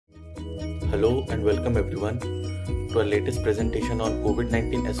Hello and welcome everyone to our latest presentation on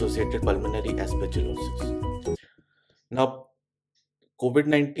COVID-19 associated pulmonary aspergillosis. Now,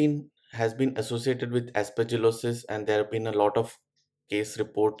 COVID-19 has been associated with aspergillosis and there have been a lot of case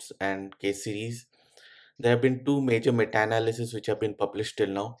reports and case series. There have been two major meta-analyses which have been published till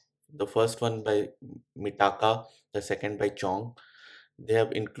now. The first one by Mitaka, the second by Chong. They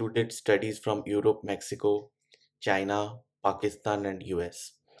have included studies from Europe, Mexico, China, Pakistan and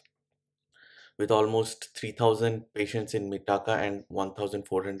US, with almost 3,000 patients in Mitaka and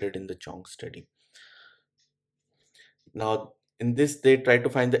 1,400 in the Chong study. Now, in this, they tried to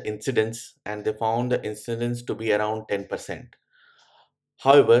find the incidence and they found the incidence to be around 10%.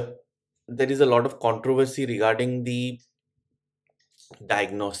 However, there is a lot of controversy regarding the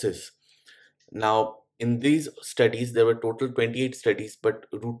diagnosis. Now, in these studies, there were total 28 studies, but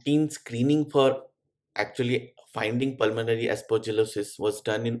routine screening for actually finding pulmonary aspergillosis was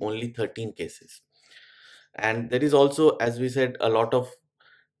done in only 13 cases. And there is also, as we said, a lot of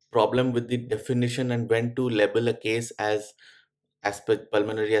problem with the definition and when to label a case as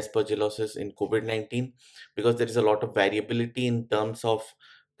pulmonary aspergillosis in COVID-19, because there is a lot of variability in terms of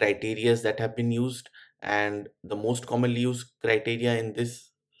criteria that have been used, and the most commonly used criteria in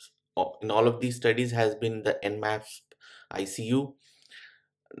all of these studies has been the NMAPS ICU.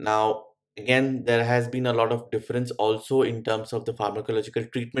 Now, again, there has been a lot of difference also in terms of the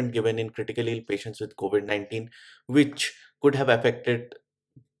pharmacological treatment given in critically ill patients with COVID-19, which could have affected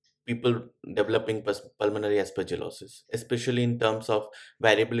people developing pulmonary aspergillosis, especially in terms of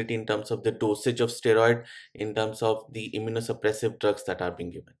variability, in terms of the dosage of steroid, in terms of the immunosuppressive drugs that are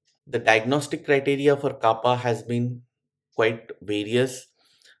being given. The diagnostic criteria for CAPA has been quite various.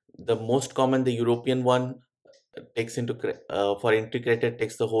 The most common, the European one, takes into for integrated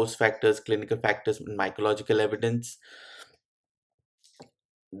takes the host factors, clinical factors, and mycological evidence.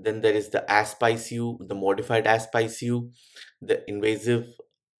 Then there is the ASP-ICU, the modified ASP-ICU, the invasive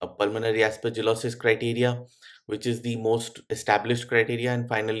pulmonary aspergillosis criteria, which is the most established criteria, and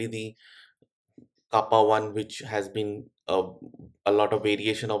finally the CAPA one, which has been a lot of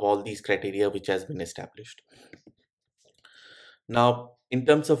variation of all these criteria, which has been established. Now, in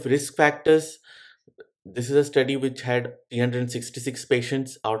terms of risk factors, this is a study which had 366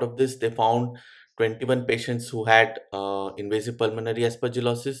 patients. Out of this, they found 21 patients who had invasive pulmonary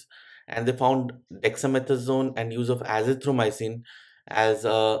aspergillosis, and they found dexamethasone and use of azithromycin as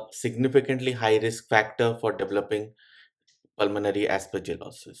a significantly high risk factor for developing pulmonary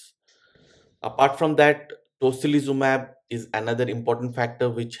aspergillosis. Apart from that, tocilizumab is another important factor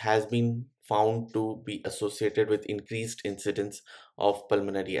which has been found to be associated with increased incidence of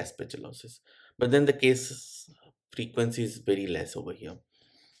pulmonary aspergillosis. But then the case frequency is very less over here.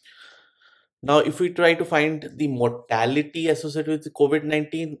 Now, if we try to find the mortality associated with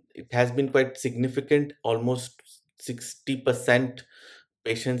COVID-19, it has been quite significant. Almost 60%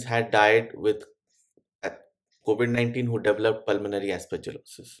 patients had died with uh, COVID-19 who developed pulmonary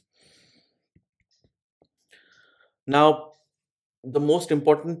aspergillosis. Now, the most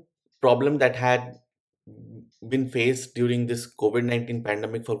important problem that had been faced during this COVID-19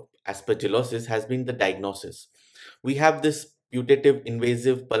 pandemic for aspergillosis has been the diagnosis. We have this putative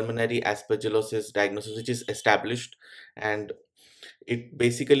invasive pulmonary aspergillosis diagnosis, which is established, and it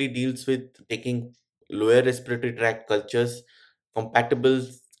basically deals with taking lower respiratory tract cultures, compatible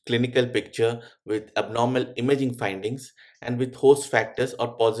clinical picture with abnormal imaging findings, and with host factors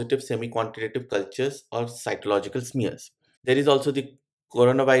or positive semi-quantitative cultures or cytological smears. There is also the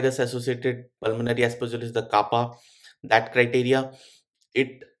coronavirus associated pulmonary aspergillosis, the CAPA. That criteria,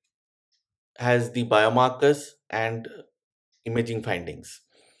 it has the biomarkers and imaging findings.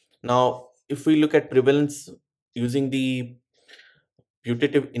 Now, if we look at prevalence using the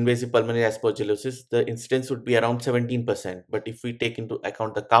putative invasive pulmonary aspergillosis, the incidence would be around 17%. But if we take into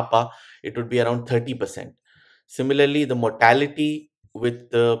account the CAPA, it would be around 30%. Similarly, the mortality with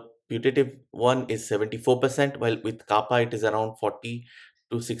the putative one is 74%, while with CAPA it is around 40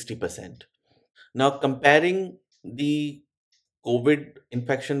 to 60%. Now, comparing the COVID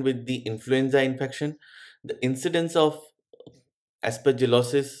infection with the influenza infection, the incidence of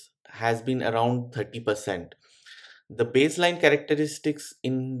aspergillosis has been around 30%. The baseline characteristics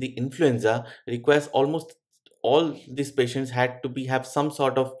in the influenza requires almost all these patients had to be have some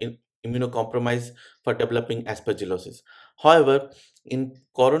sort of immunocompromise for developing aspergillosis. However, in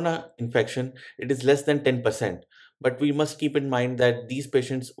corona infection, it is less than 10%. But we must keep in mind that these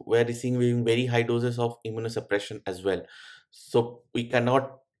patients were receiving very high doses of immunosuppression as well. So we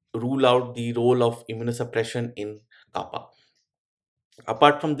cannot rule out the role of immunosuppression in CAPA.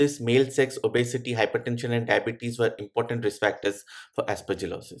 Apart from this, male sex, obesity, hypertension, and diabetes were important risk factors for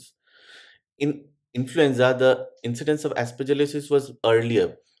aspergillosis. In influenza, the incidence of aspergillosis was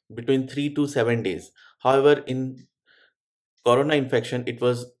earlier, between 3 to 7 days. However, in corona infection, it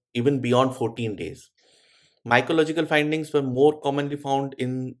was even beyond 14 days. Mycological findings were more commonly found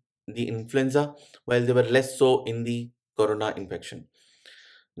in the influenza, while they were less so in the corona infection.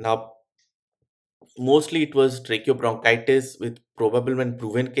 Now, mostly it was tracheobronchitis with probable and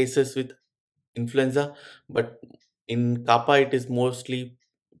proven cases with influenza, but in CAPA, it is mostly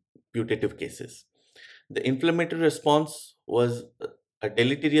putative cases. The inflammatory response was a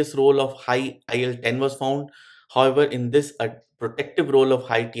deleterious role of high IL-10 was found. However, in this, a protective role of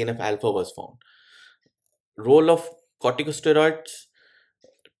high TNF alpha was found. Role of corticosteroids.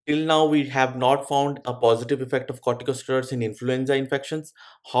 Till now, we have not found a positive effect of corticosteroids in influenza infections.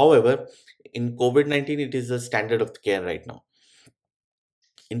 However, in COVID-19, it is a standard of care right now.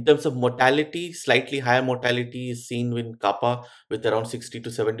 In terms of mortality, slightly higher mortality is seen in CAPA with around 60 to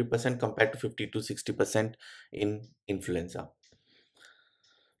 70% compared to 50 to 60% in influenza.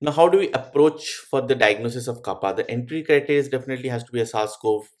 Now, how do we approach for the diagnosis of CAPA? The entry criteria is definitely has to be a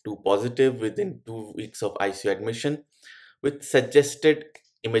SARS-CoV-2 positive within 2 weeks of ICU admission, with suggested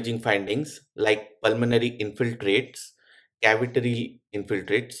imaging findings like pulmonary infiltrates, cavitary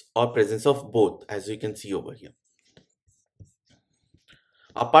infiltrates, or presence of both, as you can see over here.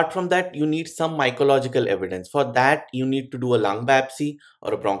 Apart from that, you need some mycological evidence. For that, you need to do a lung biopsy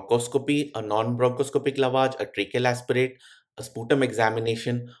or a bronchoscopy, a non-bronchoscopic lavage, a tracheal aspirate, a sputum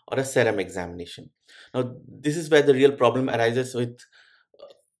examination, or a serum examination. Now, this is where the real problem arises with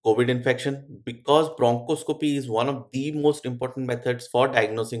COVID infection, because bronchoscopy is one of the most important methods for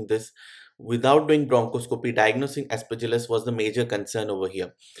diagnosing this. Without doing bronchoscopy, diagnosing aspergillus was the major concern over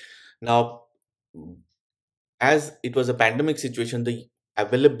here. Now, as it was a pandemic situation, the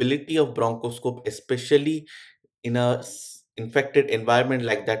availability of bronchoscope, especially in a infected environment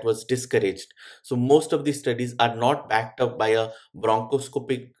like that, was discouraged. So most of these studies are not backed up by a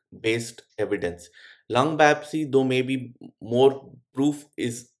bronchoscopic based evidence. Lung biopsy, though maybe more proof,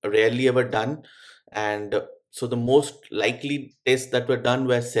 is rarely ever done. And so the most likely tests that were done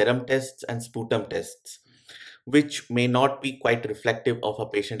were serum tests and sputum tests, which may not be quite reflective of a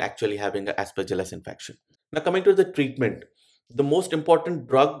patient actually having an aspergillus infection. Now, coming to the treatment, the most important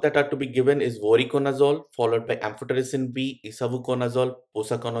drug that are to be given is voriconazole, followed by amphotericin B, isavuconazole,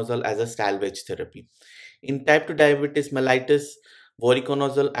 posaconazole as a salvage therapy. In type 2 diabetes mellitus,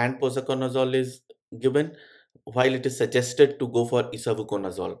 voriconazole and posaconazole is given, while it is suggested to go for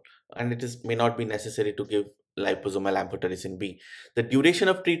isavuconazole, and it is may not be necessary to give liposomal amphotericin B. The duration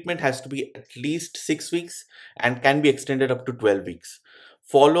of treatment has to be at least 6 weeks and can be extended up to 12 weeks.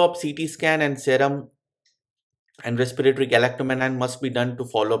 Follow up CT scan and serum and respiratory galactomannan must be done to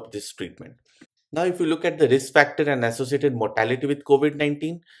follow up this treatment. Now, if you look at the risk factor and associated mortality with COVID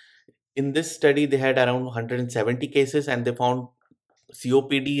 19, in this study, they had around 170 cases and they found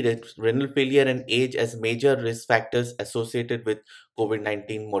COPD, renal failure, and age as major risk factors associated with COVID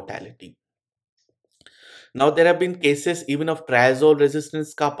 19 mortality. Now, there have been cases even of triazole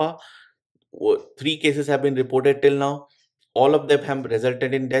resistance kappa. 3 cases have been reported till now. All of them have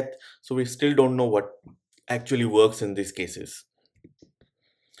resulted in death. So, we still don't know what actually works in these cases.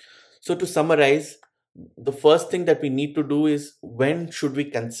 So, to summarize, the first thing that we need to do is, when should we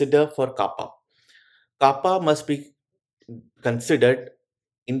consider for kappa? Kappa must be considered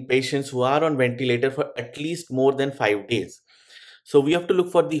in patients who are on ventilator for at least more than 5 days. So we have to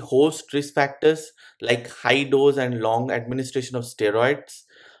look for the host risk factors like high dose and long administration of steroids,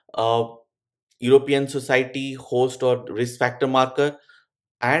 uh, European Society host or risk factor marker,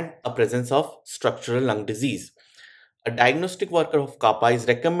 and a presence of structural lung disease. A diagnostic marker of kappa is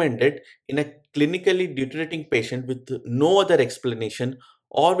recommended in a clinically deteriorating patient with no other explanation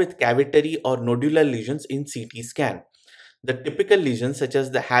or with cavitary or nodular lesions in CT scan. The typical lesions, such as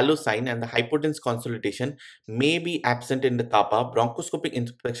the halo sign and the hypotenuse consolidation, may be absent in the CAPA. Bronchoscopic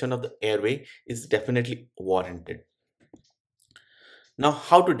inspection of the airway is definitely warranted. Now,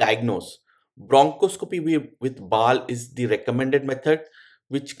 how to diagnose? Bronchoscopy with BAL is the recommended method,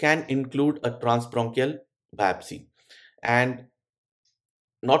 which can include a transbronchial biopsy, and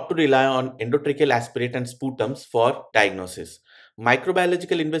not to rely on endotracheal aspirate and sputums for diagnosis.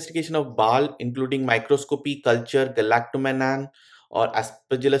 Microbiological investigation of BAL, including microscopy, culture, galactomannan, or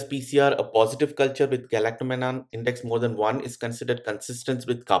Aspergillus PCR, a positive culture with galactomannan index more than 1, is considered consistent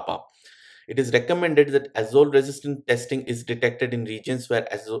with kappa. It is recommended that azole resistant testing is detected in regions where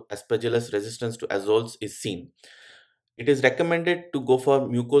Aspergillus resistance to azoles is seen. It is recommended to go for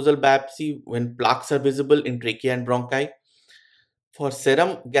mucosal biopsy when plaques are visible in trachea and bronchi. For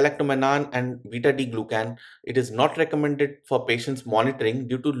serum galactomannan and beta-D-glucan, it is not recommended for patients monitoring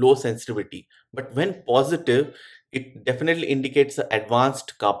due to low sensitivity. But when positive, it definitely indicates an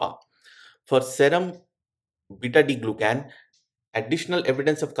advanced CAPA. For serum beta-D-glucan, additional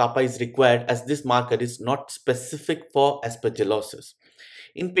evidence of CAPA is required as this marker is not specific for aspergillosis.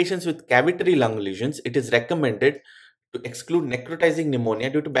 In patients with cavitary lung lesions, it is recommended to exclude necrotizing pneumonia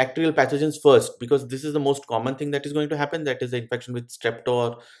due to bacterial pathogens first, because this is the most common thing that is going to happen, that is the infection with strepto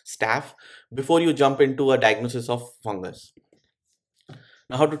or staph, before you jump into a diagnosis of fungus.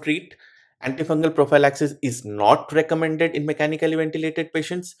 Now, how to treat? Antifungal prophylaxis is not recommended in mechanically ventilated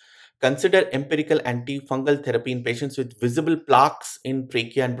patients. Consider empirical antifungal therapy in patients with visible plaques in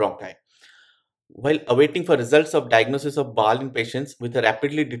trachea and bronchi, while awaiting for results of diagnosis of BAL in patients with a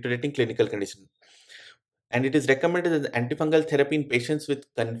rapidly deteriorating clinical condition. And it is recommended as antifungal therapy in patients with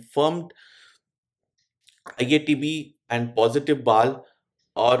confirmed IATB and positive BAL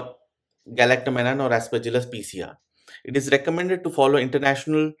or galactomannan or aspergillus PCR. It is recommended to follow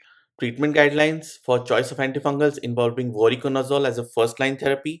international treatment guidelines for choice of antifungals involving voriconazole as a first-line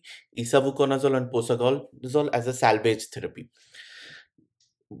therapy, isavuconazole and posaconazole as a salvage therapy.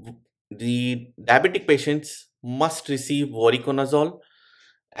 The diabetic patients must receive voriconazole,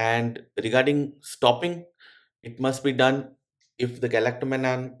 and regarding stopping, it must be done if the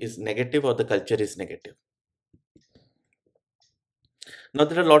galactomannan is negative or the culture is negative. Now,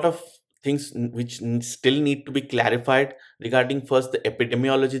 there are a lot of things which still need to be clarified regarding first the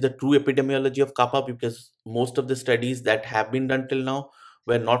epidemiology, the true epidemiology of CAPA, because most of the studies that have been done till now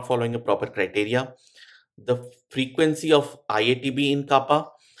were not following a proper criteria. The frequency of IATB in CAPA,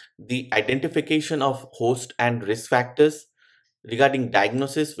 the identification of host and risk factors. Regarding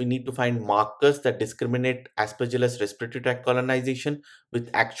diagnosis, we need to find markers that discriminate Aspergillus respiratory tract colonization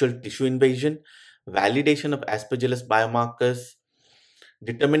with actual tissue invasion, validation of Aspergillus biomarkers,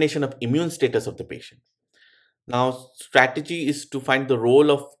 determination of immune status of the patient. Now, strategy is to find the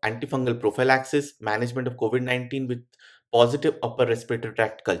role of antifungal prophylaxis, management of COVID-19 with positive upper respiratory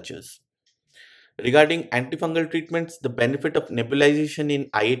tract cultures. Regarding antifungal treatments, the benefit of nebulization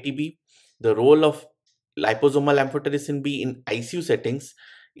in IATB, the role of liposomal amphotericin B in ICU settings,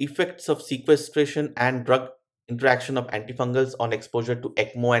 effects of sequestration and drug interaction of antifungals on exposure to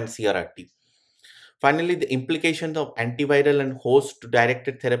ECMO and CRRT. Finally, the implications of antiviral and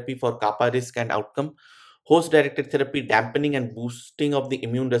host-directed therapy for CAPA risk and outcome. Host-directed therapy dampening and boosting of the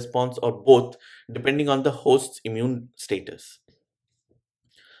immune response, or both, depending on the host's immune status.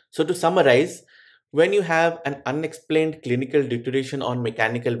 So to summarize, when you have an unexplained clinical deterioration on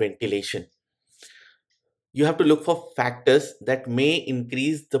mechanical ventilation, you have to look for factors that may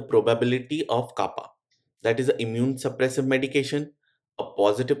increase the probability of CAPA. That is, immune suppressive medication, a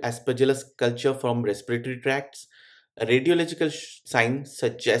positive aspergillus culture from respiratory tracts, a radiological sign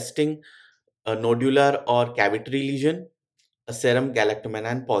suggesting a nodular or cavitary lesion, a serum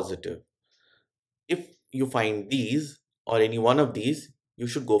galactomannan positive. If you find these or any one of these, you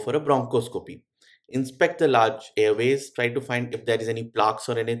should go for a bronchoscopy. Inspect the large airways, try to find if there is any plaques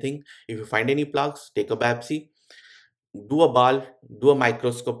or anything. If you find any plaques, take a biopsy. Do a BAL, do a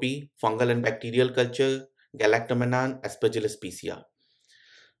microscopy, fungal and bacterial culture, galactomannan, aspergillus PCR.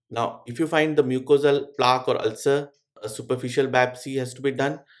 Now, if you find the mucosal plaque or ulcer, a superficial biopsy has to be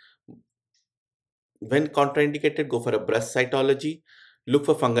done. When contraindicated, go for a breast cytology. Look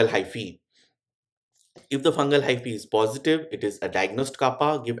for fungal hyphae. If the fungal hyphae is positive, it is a diagnosed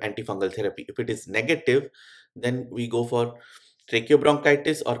CAPA, give antifungal therapy. If it is negative, then we go for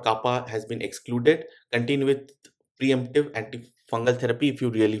tracheobronchitis or CAPA has been excluded. Continue with preemptive antifungal therapy if you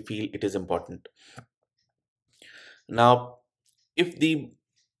really feel it is important. Now, if the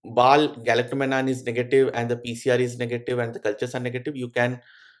BAL galactomannan is negative and the PCR is negative and the cultures are negative, you can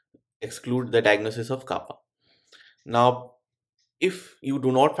exclude the diagnosis of CAPA. Now, if you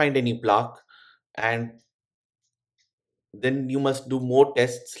do not find any plaque, and then you must do more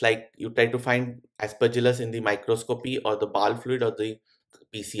tests, like you try to find aspergillus in the microscopy or the BAL fluid or the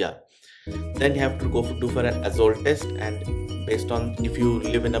PCR. Then you have to do for an azole test, and based on if you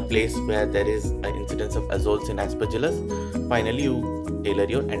live in a place where there is an incidence of azoles in aspergillus, finally you tailor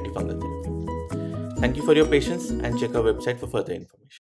your antifungal therapy. Thank you for your patience, and check our website for further information.